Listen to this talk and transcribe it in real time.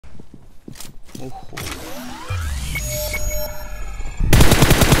ওহো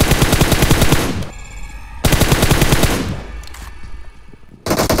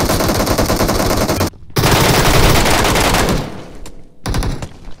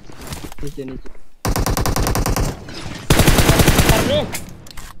নিচে নিচে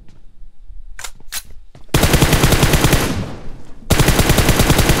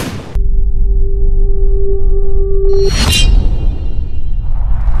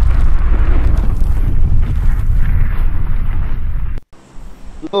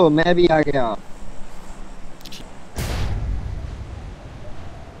लो मैं भी आ गया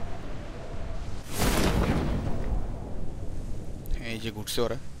এই যে ঘুরছে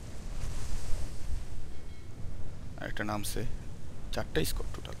ওরা আরেকটা নামছে চারটা স্কোর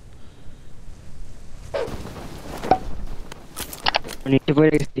টোটাল নিচে পড়ে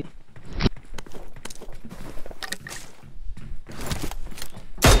গেছি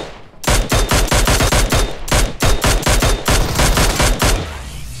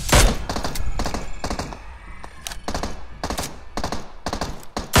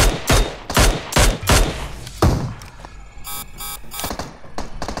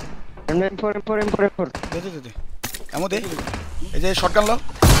M4 দে এমন দে এই যে শটগান লো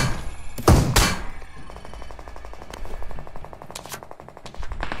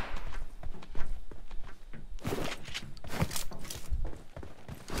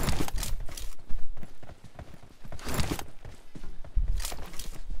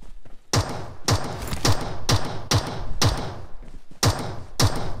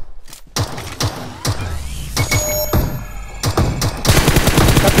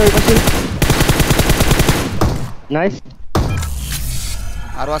নাইস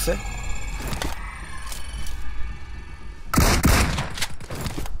আরো আছে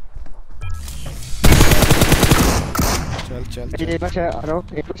চল চল এই পাশে আরো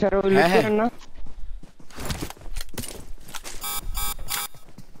লুট করেন না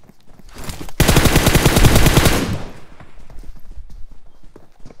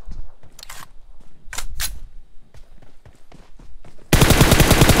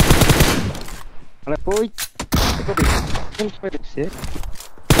আরে কই কোন স্পেস আছে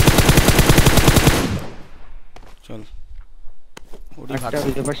চল ওডি একটা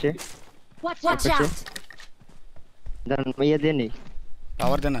ওই পাশে Watch out! দাঁড়ান মাইয়া দেনি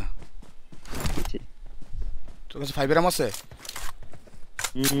পাওয়ার দে না তোর কাছে 5 গ্রাম আছে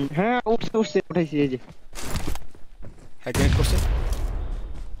হ্যাঁ উঠছে উঠাইছি এই যে হ্যাক গ্রেনেড করছে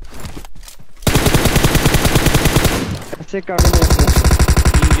अच्छे कार्ड में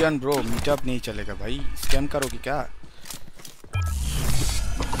इंडियन ब्रो मीटअप नहीं चलेगा भाई स्कैम करोगी क्या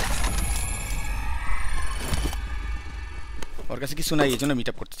और कैसे কি শোনাই এজন্য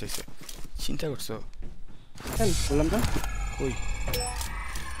মিটআপ করতে চাইছে চিন্তা করছো বললাম না কই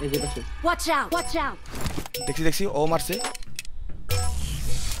এই যে পাশে Watch out! দেখছি ও মারছে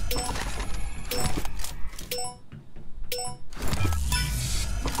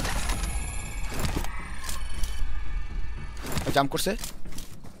জাম্প করছে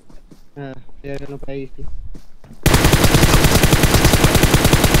হ্যাঁ এর জন্য পাই গেছি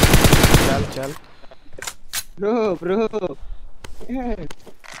চল ব্রো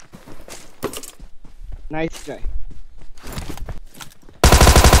নাইস ট্রাই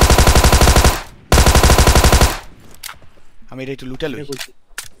আমি এটা একটু লুটে লই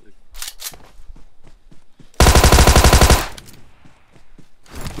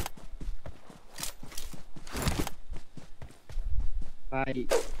ভাই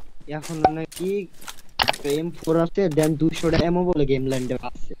এখন নাকি M4 আছে দেন 200 টা এমও বলে গেম ল্যান্ডে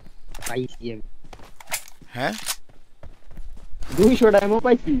আছে পাইছি আমি হ্যাঁ 200 টা এমও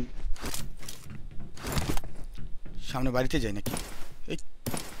পাইছি সামনে বাড়িতে যাই নাকি এই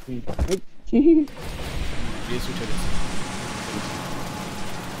রেস উঠে গেছে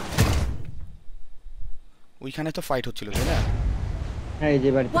ওইখানে তো ফাইট হচ্ছিল তাই না হ্যাঁ এই যে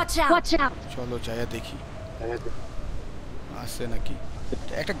বাড়ি Watch out! চলো যায়া দেখি আছে নাকি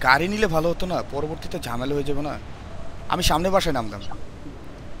একটা গাড়ি নিলে ভালো হতো না পরবর্তীতে ঝামেলা হয়ে যাবে না আমি সামনে বাসায় নামলাম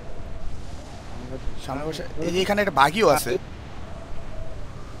সামনে বাসায় এই যে এখানে একটা বাগিও আছে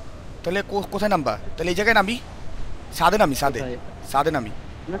তাহলে কোথায় নামবা তাহলে এই জায়গায় নামি সাদে নামি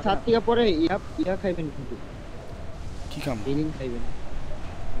না সাত থেকে পরে ইয়া খাইবেন কিন্তু কি খাম হিলিং খাইবেন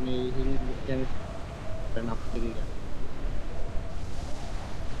মানে হিলিং ড্যামেজ না পড়ে গেল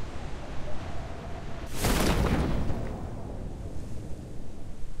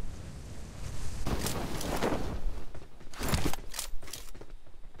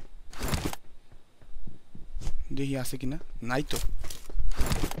দেখি আছে কিনা নাই তো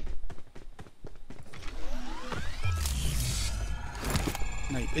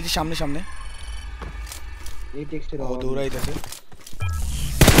নাই এই যে সামনে এই টেক্সটের ও দৌড়াইতেছে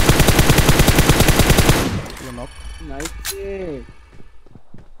চলো নক নাইস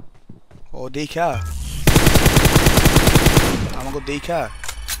ও দেখা আমাকে দেখা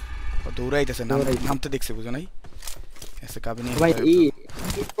ও দৌড়াইতেছে নামতে দেখছে বুঝো নাই এসে কাবিনে ভাই এই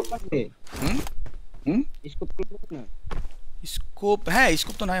স্কোপ লাগবে হুম স্কোপ লাগবে না স্কোপ হ্যাঁ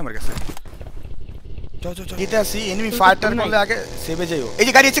স্কোপ তো নাই আমার কাছে যাও যাও যাও এটা আসি এনিমি ফায়ার করলে আগে সেভে যাইও এই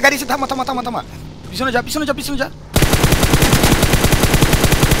যে গাড়ি আছে থামা পিছনে যা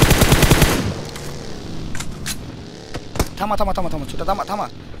থামা ছোটা থামা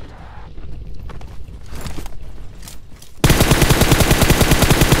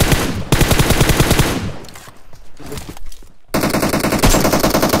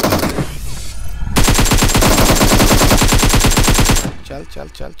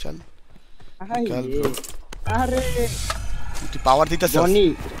চল আরে তুই পাওয়ার দিতেছিস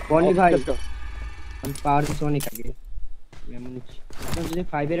বনি ভাই আমি পাওয়ার দিতে অনেক আগে এমন আপনার যদি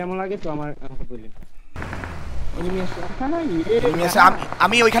 5 এর এমন লাগে তো আমাকে বললেন এনিমি আছে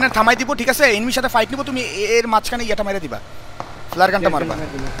আমি ওইখানে থামাই দিব ঠিক আছে এনিমির সাথে ফাইট নিব তুমি এর মাঝখানে ইয়াটা মেরে দিবা ফ্লার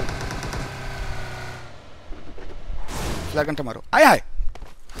গানটা মারো আয়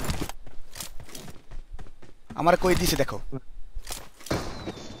আমার কই দিছে দেখো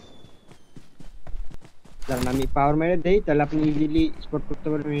কারণ আমি পাওয়ার মেরে দেই তাহলে আপনি ইজিলি স্পট করতে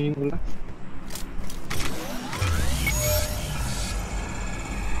পারবেন এনিমিগুলো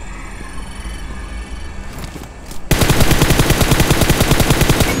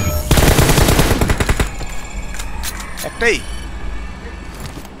একটাই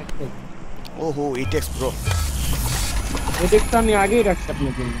ওহো এইটেক্স ব্রো এইটেক্সটা আমি আগেই রাখছি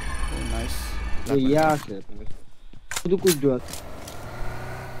আপনার জন্য ও নাইস তো ইয়া আছে শুধু কুইডো আছে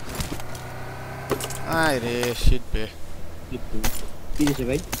আয় রে শিট বে কি দিছে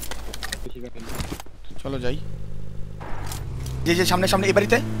ভাই চলো যাই যে সামনে এই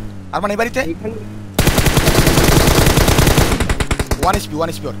বাড়িতে আর মানে এই বাড়িতে এখানে 1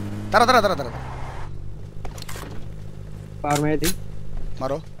 HP ওর তারা পাওয়ার মেরে দিই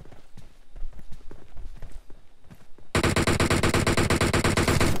মারো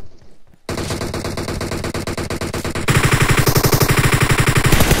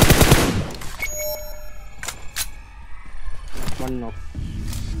one knock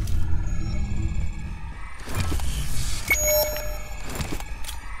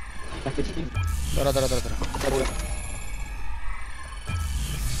দাঁড়া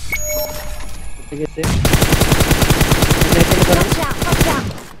ঠিক আছে Watch out!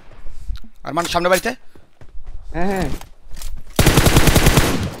 আর মানে সামনে বাড়িতে হ্যাঁ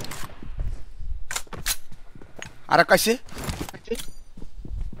আর কাছে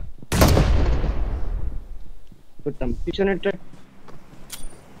করতাম পিছনেরটা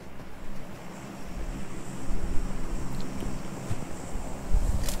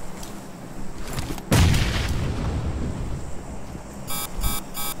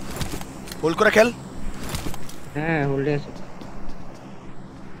হোল্ড করে খেল হ্যাঁ হোল্ডে আছে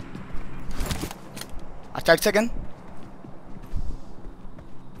আর 4 সেকেন্ড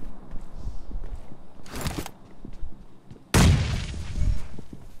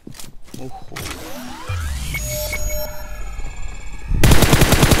ওহো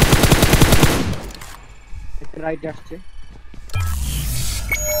একটা রাইট আসছে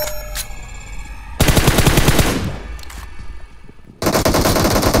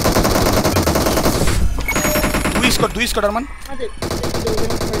দুই স্কোয়াড আরমান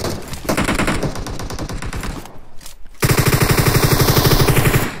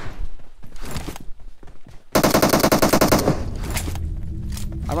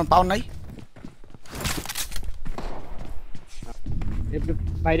পাওয়ার নাই একটু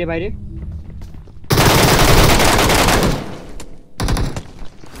বাইরে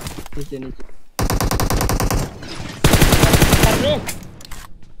নিচে আরে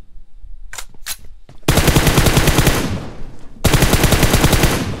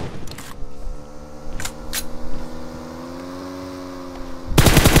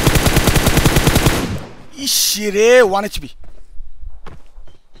ইশরে 1 HP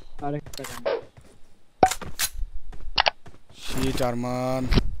আরেকটা শিট আরমান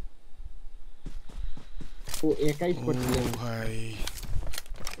ও একাই করছিল ভাই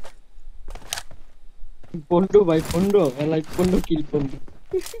পন্ডো ভাই পন্ডো লাইক পন্ডো কিল পন্ডো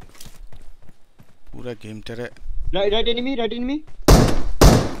পুরো গেমটারে রাইট এনিমি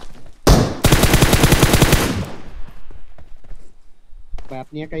ভাই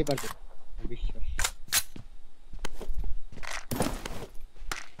আপনি একাই পারবেন বিশ্বাস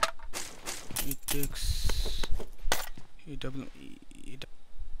it takes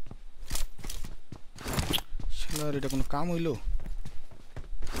শালার এটা কোনো কাম হইলো?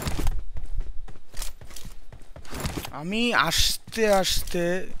 আমি আসতে আসতে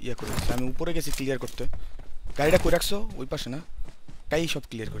ইয়ে করেছি, আমি উপরে গেছি ক্লিয়ার করতে। গাড়িটা কই রাখছো? ওই পাশে না? তাই সব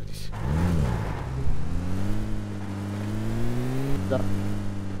ক্লিয়ার করে দিছি।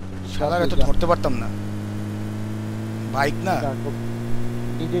 শালার এত ধরতে পারতাম না, বাইক না।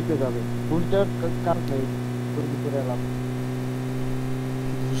 নিজেই যাবে বুঝটার কাজ নেই, করে এলাম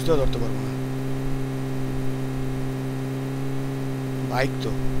বুঝতেও ধরতে পারবো না, বাইক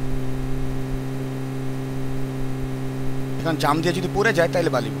তো। এখন জাম দিয়ে যদি পড়ে যায়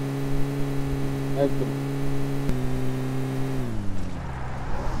তাহলে বালিব। একদম।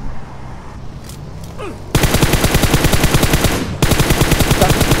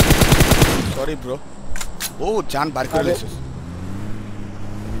 Sorry bro. ও জান বার করে ফেলছে,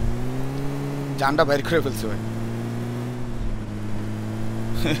 জানটা বের করে ফেলছে ভাই।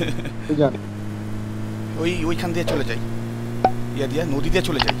 ওইখান দিয়ে চলে যাই, ইয়া দিয়া নদী দিয়ে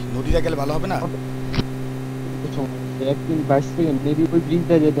চলে যাই। নদী দিয়ে গেলে ভালো হবে না? একদিন 22 সেকেন্ড মেবি ওই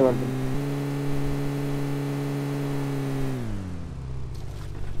ব্রিজটা যেতে পারবেন।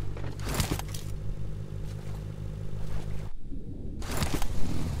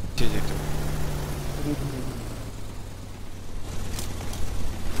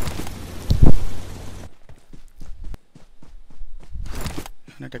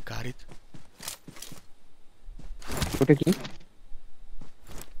 একটা গাড়ি, ওটা কি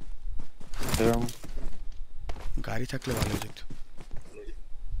গাড়ি থাকলে ভালো যেত।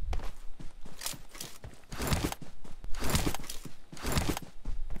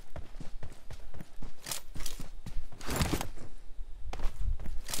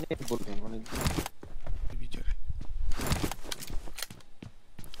 বলবেন অনেক ভিতরে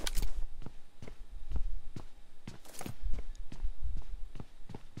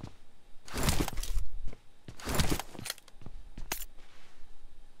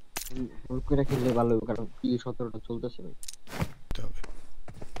হোল্ড করে খেললে ভালো হবে, কারণ কি 17টা চলতেছে ভাই। হবে।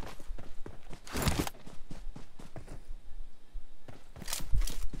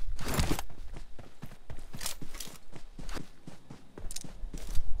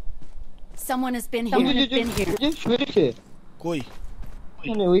 Someone has been here. কই?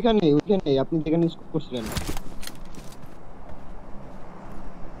 ওইখানে আপনি যেখানে স্কোর করছিলেন।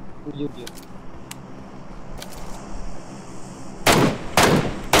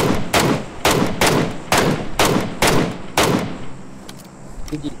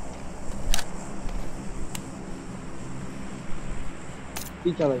 কি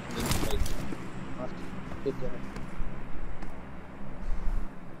চালাইছিলেন ভাই?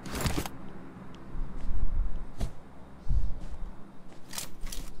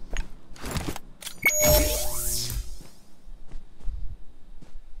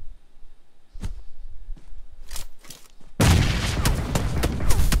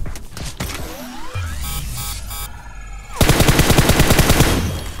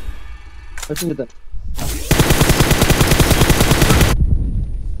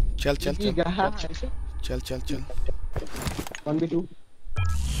 चल चल चल चल चल चल 1v2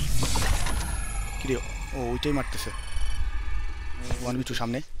 কি রে? ও ওইটাই মারতেছে। 1v2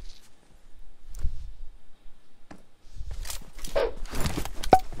 সামনে।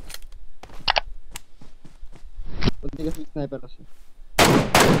 ওদিকে স্নাইপার আছে,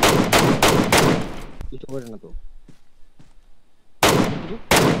 কিছু করে না তো।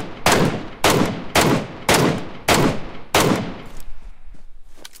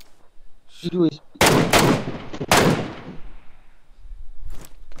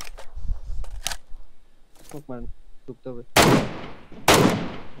 ঢুকতে হবে।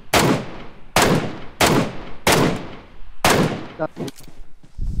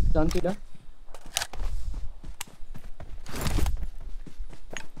 জানছি না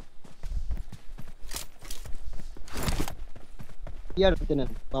কি আর হতে না,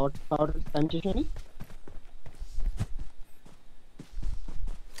 পাওয়ার টাইম শেষ হয়নি।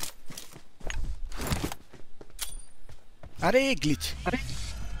 আরে গ্লিচ, আরে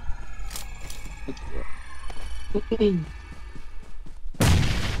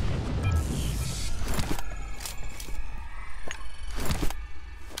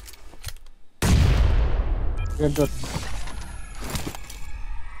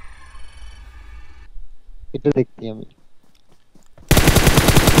এটা দেখছি আমি।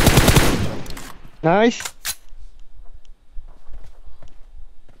 নাইস।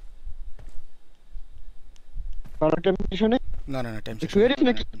 পাওয়ার টাইম শেষ হয়নি। না না না টাইম শেষ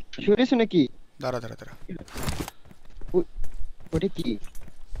শুয়েছে নাকি? দাঁড়া দাঁড়া দাঁড়া, ওটা কি?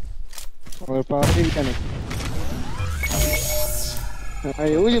 ওর পাওয়ার টাইম কেন?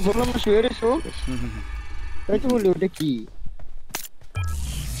 ওই যে বললাম না শুয়ে রেছো। তাই তো বলি ওটা কি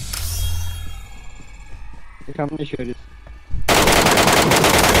সামনে সরে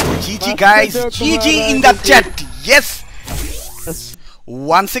GG guys, GG in the chat. Yes.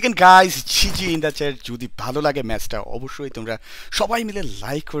 1 second guys, GG in the chat. যদি ভালো লাগে ম্যাচটা অবশ্যই তোমরা সবাই মিলে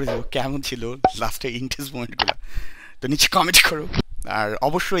লাইক করে দিও। কেমন ছিল লাস্টে ইন্টেন্স মোমেন্টগুলো, তো নিচে কমেন্ট করো। আর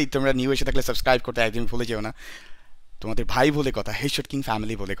অবশ্যই তোমরা নিউ এসে থাকলে সাবস্ক্রাইব করতে একদম ভুলে যেও না। তোমাদের ভাই বলে কথা, হেডশট কিং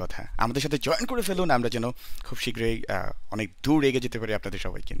ফ্যামিলি বলে কথা, আমাদের সাথে জয়েন করে ফেলুন, আমরা যেন খুব শীঘ্রই অনেক দূর এগিয়ে যেতে পারি আপনাদের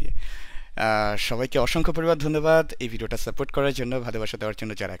সবাইকে নিয়ে। সবাইকে অসংখ্য পরিবার ধন্যবাদ এই ভিডিওটা সাপোর্ট করার জন্য, ভালোবাসা দেওয়ার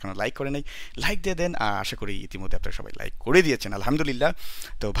জন্য। যারা এখনো লাইক করে নাই লাইক দিয়ে দেন, আশা করি ইতিমধ্যে আপনারা সবাই লাইক করে দিয়েছেন, আলহামদুলিল্লাহ।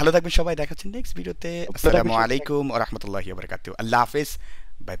 তো ভালো থাকবেন সবাই, দেখা হচ্ছে নেক্সট ভিডিওতে। আসসালামু আলাইকুম ওয়া রাহমাতুল্লাহি ওয়া বারাকাতুহু। আল্লাহ হাফেজ,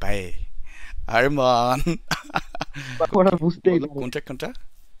 বাই বাই। আরমান ওরা বুঝতেই কোনটা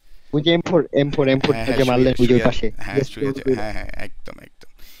ওই যে M4 যে মারলেন ওই পাশে। হ্যাঁ একদম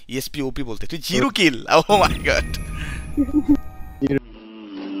ESP OP বলতে তুই জিরো কিল। ও মাই গড।